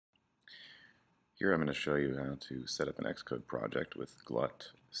Here I'm going to show you how to set up an Xcode project with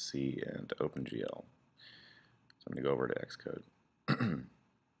Glut, C, and OpenGL. So I'm going to go over to Xcode and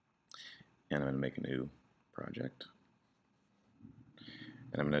I'm going to make a new project.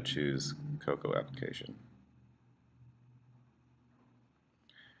 And I'm going to choose Cocoa application.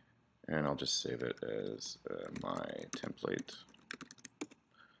 And I'll just save it as my template.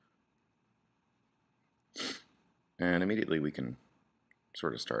 And immediately we can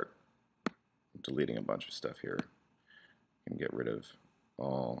sort of start deleting a bunch of stuff here. You can get rid of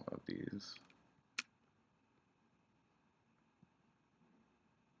all of these.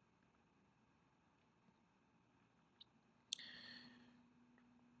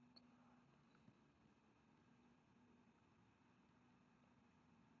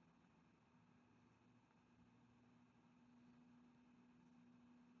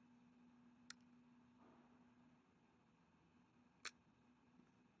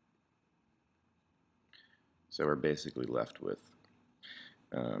 So we're basically left with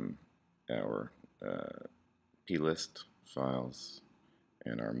our plist files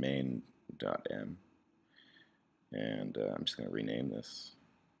and our main.m. And I'm just going to rename this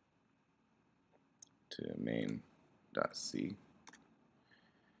to main.c.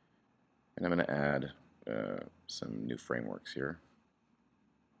 And I'm going to add some new frameworks here.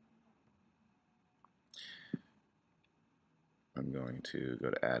 I'm going to go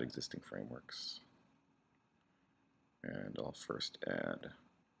to add existing frameworks. And I'll first add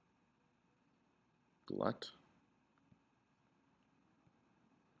Glut.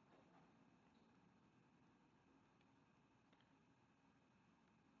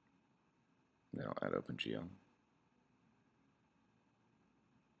 Then I'll add OpenGL.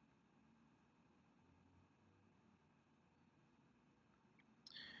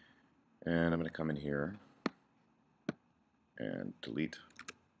 And I'm going to come in here and delete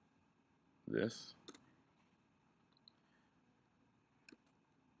this.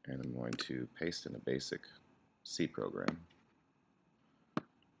 And I'm going to paste in a basic C program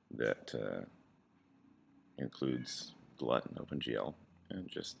that includes Glut and OpenGL, and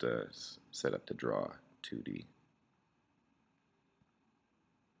just set up to draw 2D.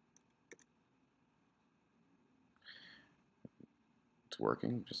 It's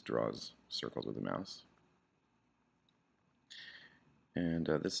working, just draws circles with the mouse. And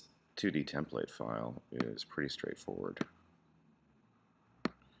this 2D template file is pretty straightforward.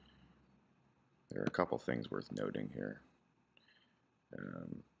 There are a couple things worth noting here.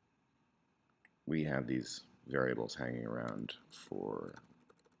 We have these variables hanging around for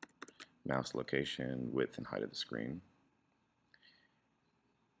mouse location, width, and height of the screen.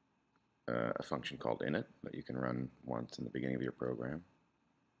 A function called init that you can run once in the beginning of your program.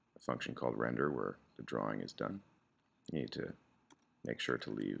 A function called render where the drawing is done. You need to make sure to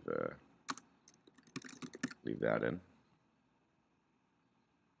leave that in.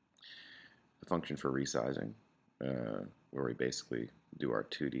 A function for resizing, where we basically do our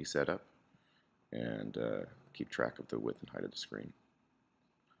 2D setup and keep track of the width and height of the screen.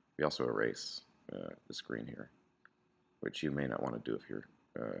 We also erase the screen here, which you may not want to do if you're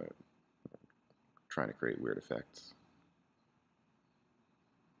trying to create weird effects.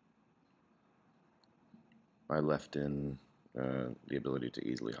 I left in the ability to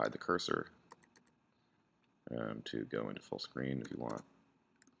easily hide the cursor to go into full screen if you want.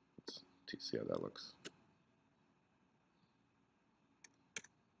 Let's see how that looks.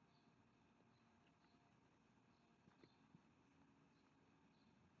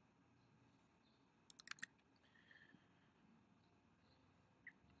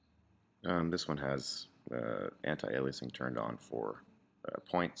 This one has anti-aliasing turned on for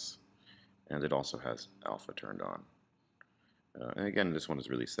points, and it also has alpha turned on. And again, this one is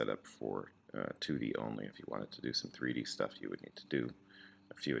really set up for 2D only. If you wanted to do some 3D stuff, you would need to do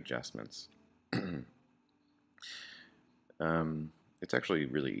a few adjustments. It's actually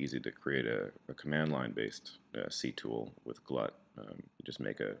really easy to create a command line based C tool with Glut. You just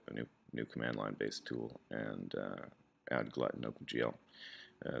make a new command line based tool and add Glut and OpenGL.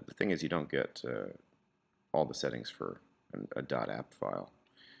 The thing is, you don't get all the settings for a .app file,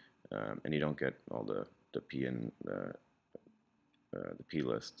 and you don't get all the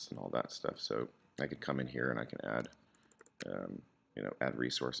plists and all that stuff. So I could come in here and I can add add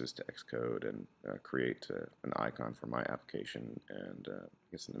resources to Xcode and create an icon for my application. And I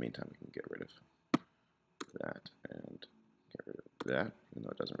guess in the meantime we can get rid of that and get rid of that, even though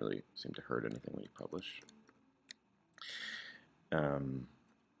it doesn't really seem to hurt anything when you publish.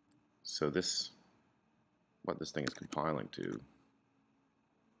 So what this thing is compiling to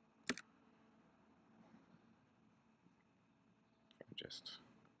just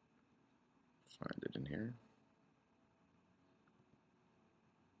find it in here.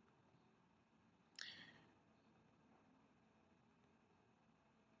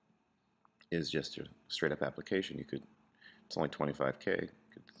 Is just a straight up application. It's only 25K. You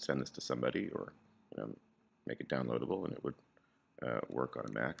could send this to somebody, or make it downloadable, and it would work on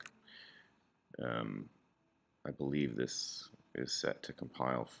a Mac. I believe this is set to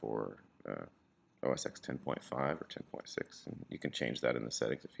compile for OS X 10.5 or 10.6, and you can change that in the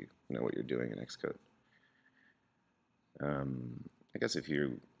settings if you know what you're doing in Xcode. I guess if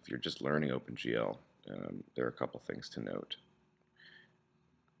you're just learning OpenGL, there are a couple things to note.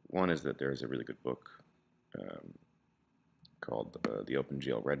 One is that there's a really good book called the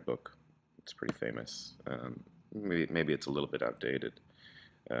OpenGL Red Book. It's pretty famous. Maybe it's a little bit outdated,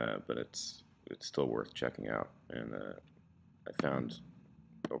 but it's still worth checking out. And I found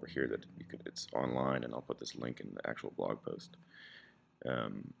over here that it's online, and I'll put this link in the actual blog post.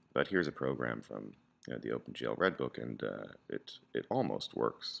 But here's a program from the OpenGL Red Book, and it almost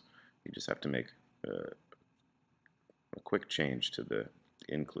works. You just have to make a quick change to the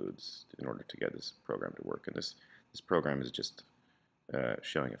includes in order to get this program to work. And this program is just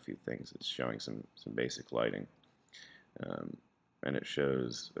showing a few things. It's showing some basic lighting, and it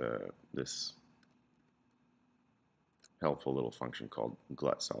shows this helpful little function called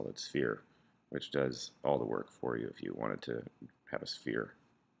Glut Solid Sphere, which does all the work for you if you wanted to have a sphere.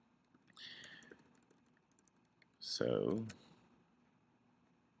 So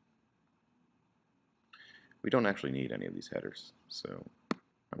we don't actually need any of these headers, so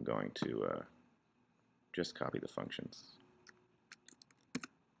I'm going to just copy the functions,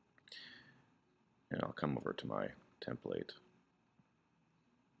 and I'll come over to my template,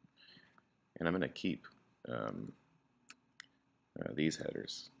 and I'm going to keep these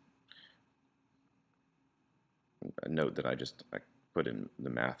headers. Note that I put in the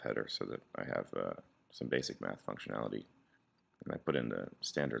math header so that I have some basic math functionality, and I put in the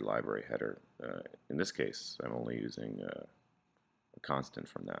standard library header. In this case, I'm only using a constant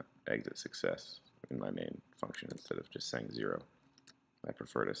from that exit success in my main function instead of just saying 0. I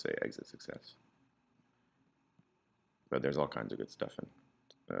prefer to say exit success. But there's all kinds of good stuff in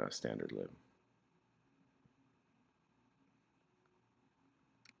standard lib.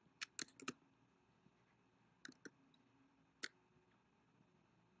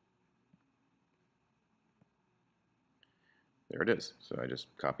 There it is. So I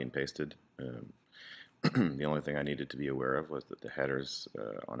just copy and pasted. The only thing I needed to be aware of was that the headers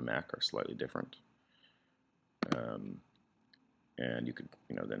on a Mac are slightly different. And you could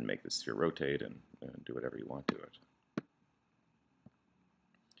then make the sphere rotate and do whatever you want to it.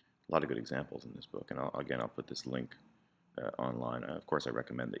 A lot of good examples in this book, and I'll put this link online. Of course, I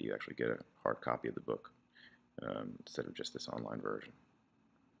recommend that you actually get a hard copy of the book instead of just this online version.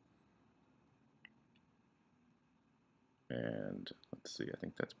 And let's see, I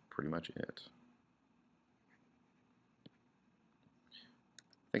think that's pretty much it.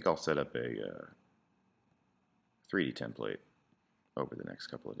 I think I'll set up a 3D template over the next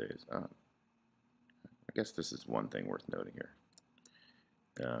couple of days. I guess this is one thing worth noting here.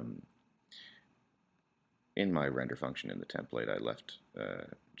 In my render function in the template, I left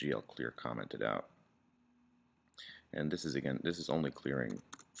GL clear commented out. And this is only clearing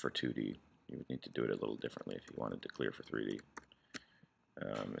for 2D. You would need to do it a little differently if you wanted to clear for 3D.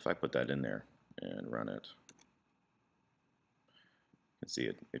 If I put that in there and run it, you can see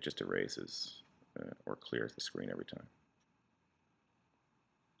it just erases or clears the screen every time.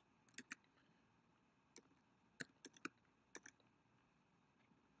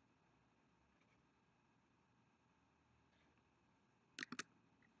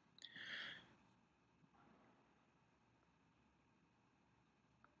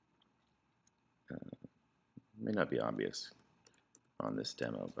 May not be obvious on this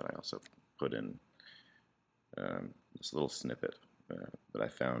demo, but I also put in this little snippet that I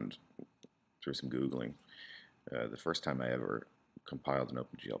found through some Googling. The first time I ever compiled an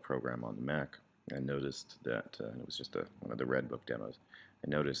OpenGL program on the Mac, I noticed that, it was just one of the Red Book demos, I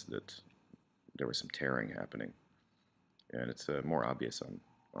noticed that there was some tearing happening. And it's more obvious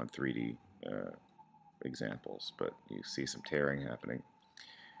on 3D examples, but you see some tearing happening.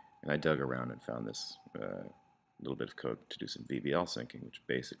 And I dug around and found this little bit of code to do some VBL syncing, which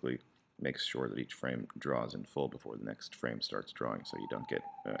basically makes sure that each frame draws in full before the next frame starts drawing, so you don't get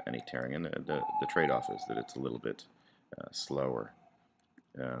any tearing. And the trade-off is that it's a little bit slower,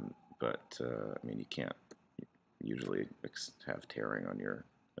 but I mean, you can't usually have tearing on your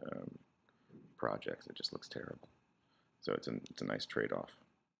projects. It just looks terrible. So it's a nice trade-off.